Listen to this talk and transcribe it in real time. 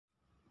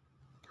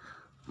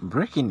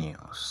Breaking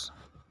news: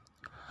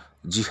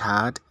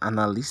 Jihad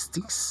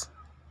Analytics,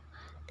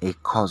 a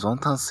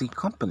consultancy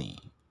company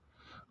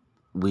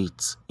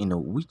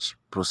which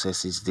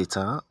processes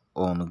data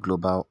on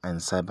global and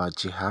cyber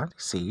jihad,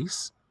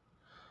 says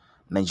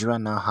Nigeria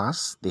now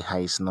has the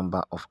highest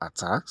number of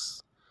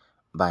attacks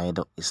by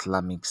the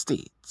Islamic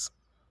State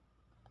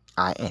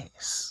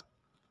 (IS).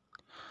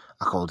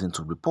 According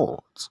to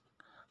reports,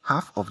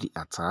 half of the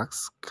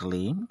attacks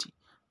claimed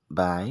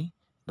by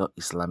the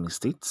Islamic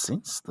State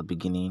since the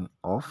beginning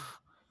of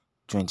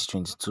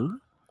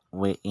 2022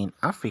 were in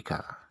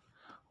Africa,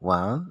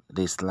 while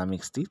the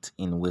Islamic State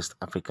in West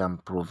African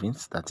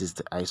province, that is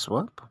the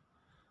ISWAP,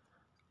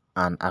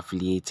 an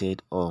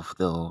affiliated of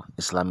the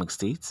Islamic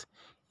State,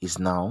 is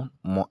now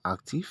more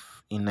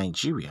active in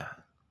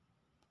Nigeria.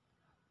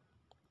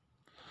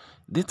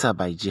 Data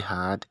by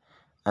Jihad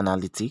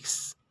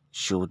Analytics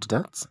showed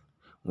that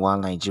while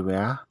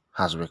Nigeria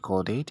has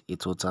recorded a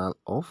total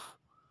of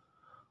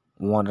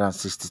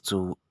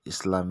 162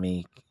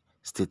 Islamic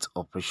State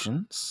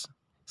operations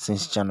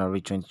since January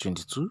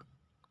 2022,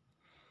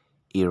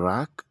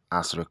 Iraq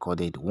has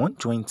recorded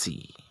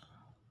 120.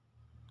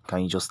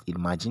 Can you just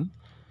imagine?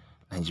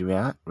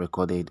 Nigeria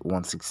recorded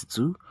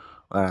 162,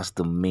 whereas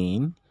the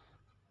main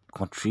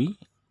country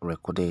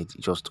recorded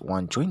just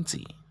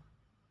 120.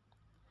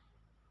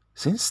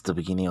 Since the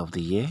beginning of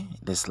the year,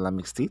 the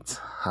Islamic State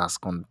has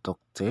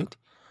conducted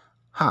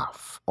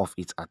half of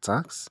its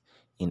attacks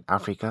in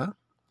Africa,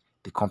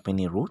 the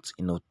company wrote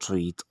in a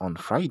tweet on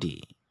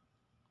Friday.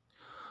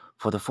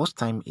 For the first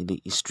time in the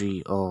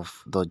history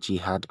of the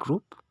Jihad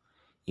group,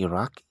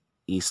 Iraq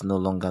is no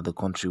longer the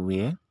country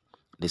where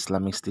the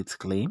Islamic State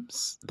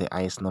claims the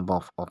highest number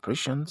of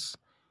operations.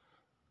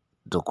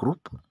 The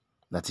group,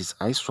 that is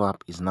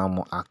ISWAP, is now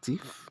more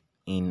active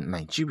in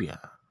Nigeria.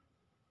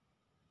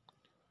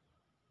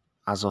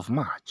 As of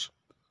March,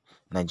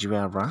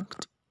 Nigeria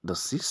ranked the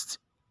 6th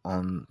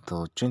on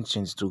the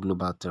 2022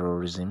 Global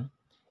Terrorism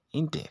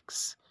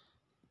Index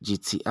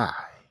 (GTI).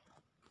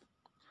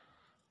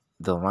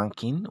 The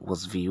ranking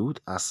was viewed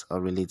as a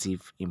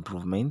relative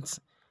improvement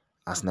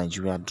as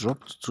Nigeria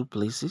dropped 2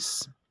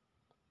 places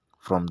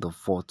from the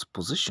 4th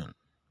position,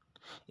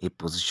 a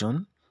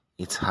position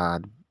it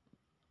had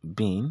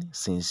been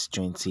since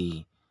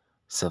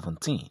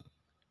 2017.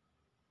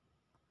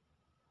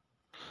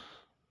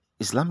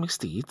 Islamic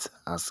State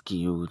has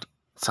killed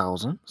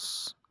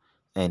thousands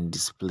and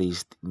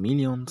displaced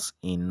millions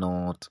in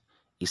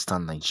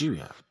northeastern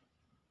Nigeria.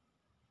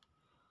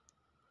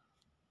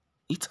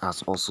 It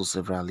has also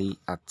severely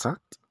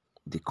attacked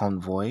the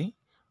convoy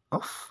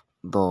of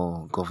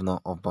the governor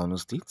of Borno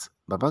State,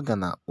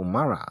 Babagana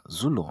Umara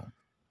Zulum.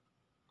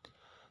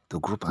 The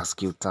group has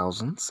killed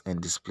thousands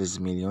and displaced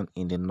millions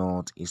in the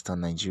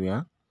northeastern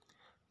Nigeria.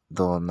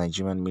 The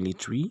Nigerian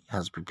military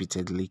has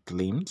repeatedly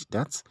claimed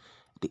that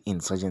the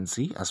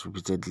insurgency has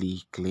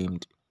repeatedly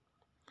claimed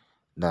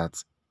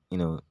that,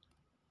 the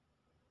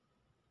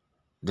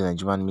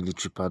Nigerian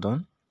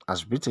military,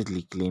 has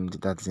repeatedly claimed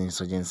that the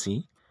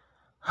insurgency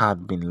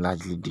had been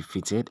largely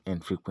defeated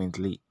and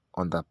frequently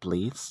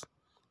underplays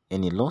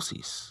any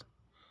losses.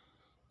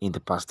 In the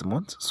past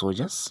month,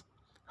 soldiers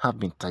have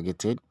been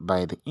targeted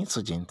by the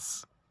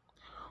insurgents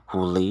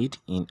who laid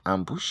in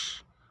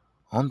ambush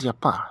on their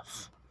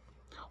path.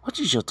 What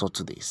is your thought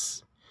to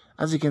this?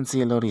 As you can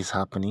see, a lot is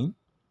happening.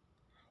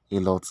 A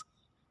lot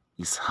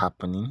is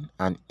happening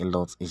and a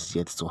lot is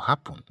yet to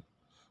happen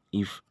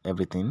if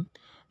everything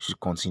should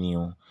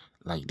continue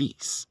like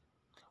this.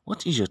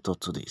 What is your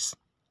thought to this?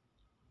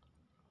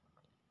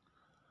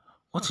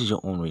 What is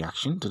your own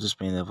reaction to this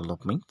main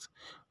development?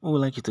 We would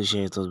like you to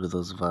share your thoughts with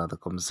us via the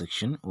comment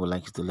section. We would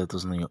like you to let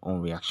us know your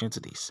own reaction to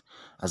this.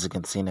 As you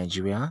can see,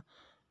 Nigeria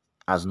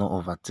has not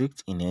overtaken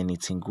in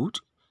anything good.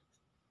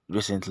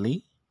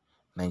 Recently,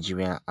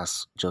 Nigeria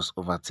has just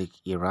overtaken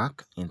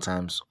Iraq in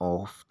terms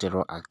of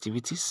terror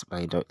activities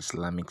by the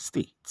Islamic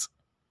State.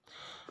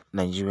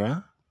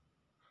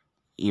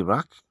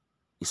 Iraq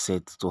is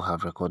said to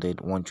have recorded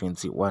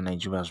 120, while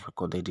Nigeria has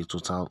recorded a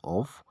total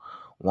of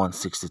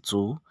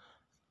 162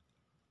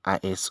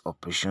 IS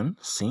operations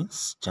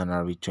since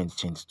January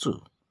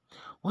 2022.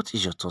 What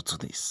is your thought to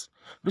this?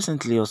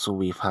 Recently also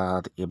we've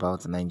heard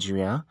about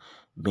Nigeria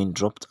being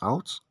dropped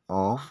out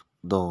of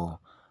the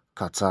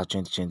Qatar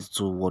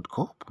 2022 World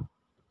Cup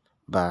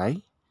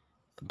by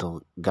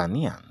the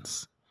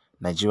Ghanaians.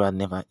 Nigeria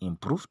never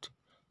improved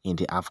in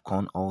the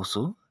AFCON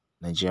also.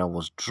 Nigeria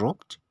was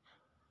dropped.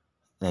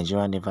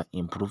 Nigeria never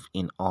improved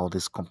in all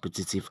these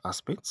competitive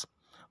aspects,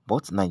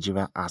 but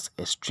Nigeria has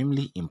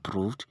extremely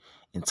improved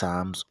in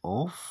terms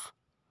of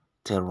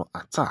terror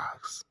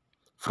attacks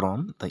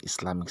from the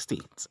Islamic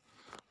State.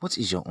 What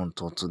is your own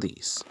thought to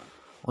this?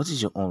 What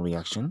is your own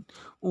reaction?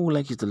 We would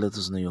like you to let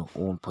us know your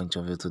own point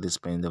of view to this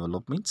pending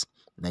development.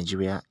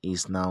 Nigeria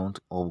is now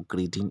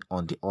upgrading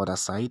on the other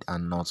side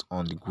and not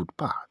on the good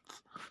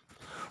path.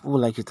 We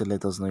would like you to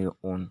let us know your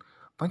own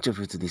point of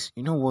view to this.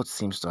 You know what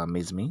seems to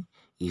amaze me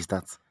is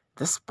that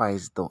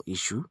despite the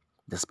issue,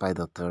 despite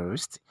the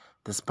terrorists,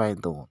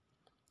 despite the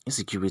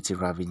insecurity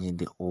ravaging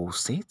the whole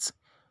state,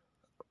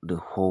 the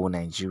whole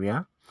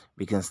Nigeria,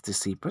 we can still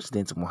see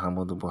President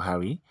Muhammadu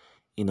Buhari,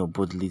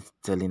 boldly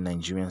telling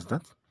Nigerians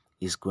that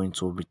he's going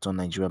to return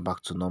Nigeria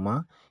back to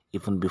normal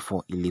even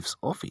before he leaves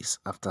office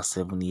after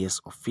 7 years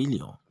of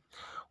failure.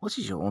 What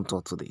is your own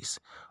thought to this?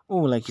 We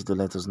would like you to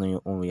let us know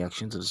your own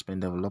reaction to the Spain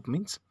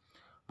development.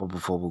 But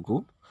before we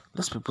go,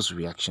 let's people's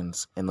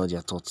reactions and know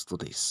their thoughts to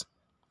this.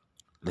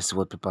 Let's see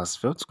what people have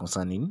felt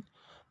concerning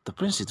the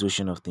present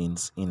situation of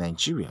things in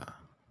Nigeria.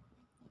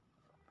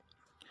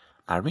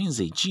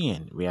 Arinze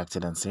GN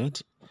reacted and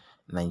said,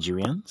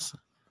 Nigerians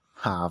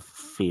have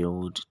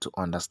failed to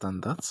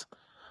understand that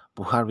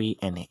Buhari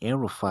and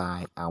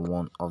El-Rufai are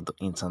one of the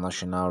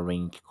international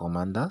rank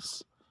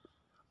commanders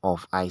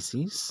of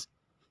ISIS,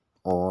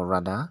 or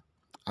rather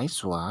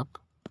ISWAP,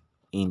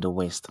 in the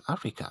West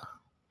Africa.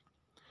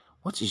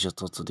 What is your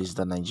thought to this,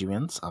 that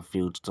Nigerians have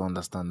failed to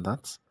understand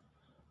that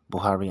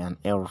Buhari and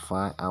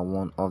El-Rufai are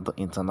one of the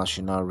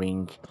international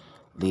rank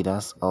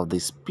leaders of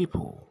these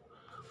people?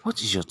 What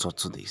is your thought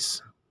to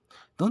this?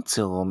 Don't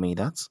tell me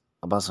that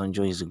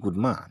Obasanjo is a good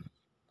man.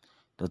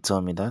 Don't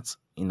tell me that,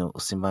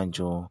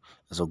 Osinbajo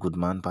is a good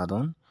man,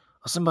 pardon.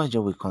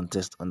 Osinbajo will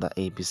contest under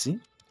APC.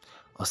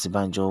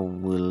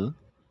 Osinbajo will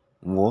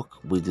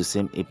work with the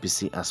same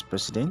APC as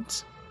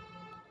president.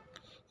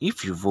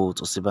 If you vote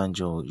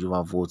Osinbajo, you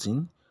are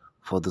voting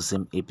for the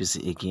same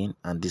APC again,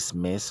 and this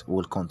mess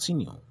will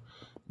continue.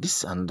 This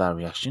is another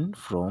reaction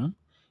from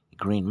a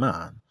green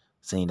man,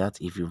 saying that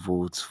if you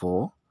vote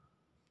for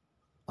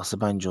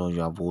Osinbajo,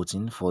 you are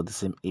voting for the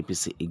same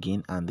APC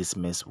again, and this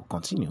mess will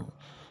continue.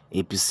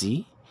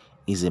 APC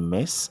is a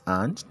mess,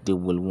 and they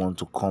will want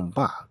to come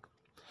back.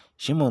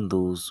 Shame on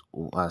those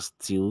who are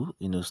still,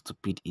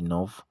 stupid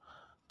enough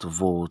to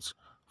vote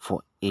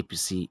for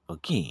APC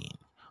again.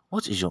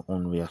 What is your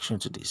own reaction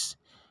to this?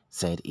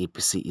 Said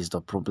APC is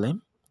the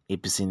problem.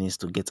 APC needs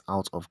to get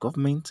out of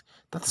government.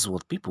 That is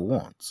what people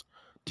want.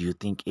 Do you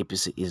think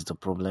APC is the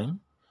problem?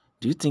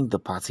 Do you think the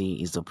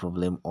party is the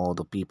problem, or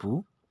the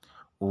people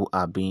who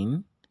are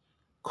being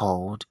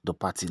called the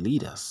party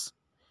leaders?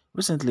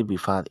 Recently,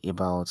 we've heard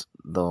about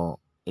the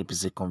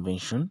APC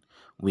convention,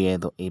 where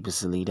the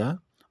APC leader,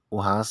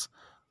 who has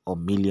a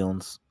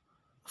millions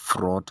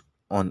fraud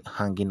on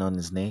hanging on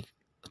his neck,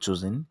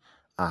 chosen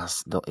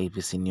as the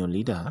APC new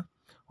leader,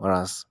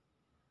 whereas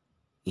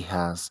he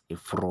has a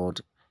fraud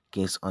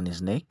case on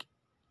his neck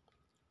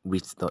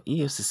with the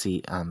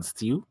EFCC, and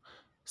still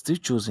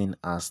chosen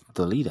as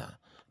the leader.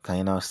 Can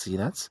you now see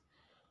that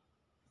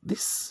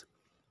this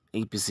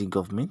APC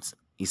government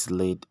is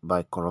led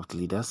by corrupt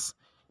leaders?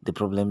 The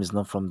problem is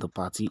not from the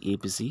party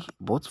APC,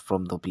 but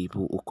from the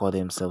people who call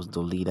themselves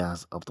the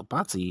leaders of the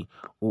party,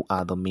 who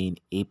are the main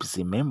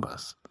APC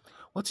members.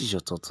 What is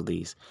your thought to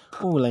this?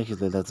 Who would like you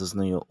to let us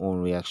know your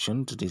own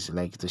reaction to this?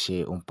 Like to share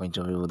your own point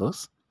of view with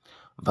us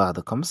via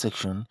the comment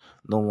section.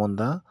 No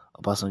wonder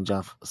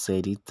Obasanjo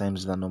said it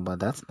times the number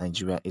that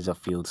Nigeria is a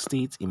failed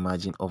state.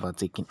 Imagine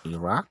overtaking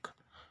Iraq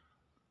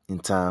in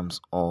terms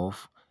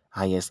of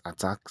highest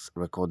attacks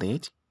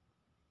recorded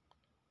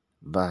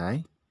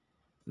by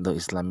the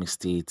Islamic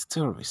State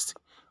terrorists.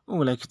 We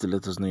would like you to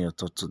let us know your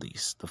thought to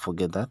this. Don't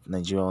forget that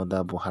Nigeria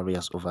under Buhari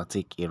has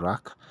overtaken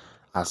Iraq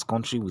as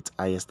country with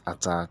highest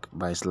attack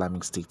by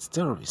Islamic State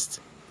terrorists.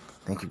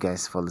 Thank you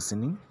guys for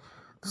listening.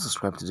 Do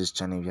subscribe to this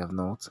channel if you have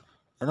not,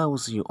 and I will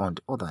see you on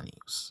the other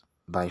news.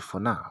 Bye for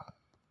now.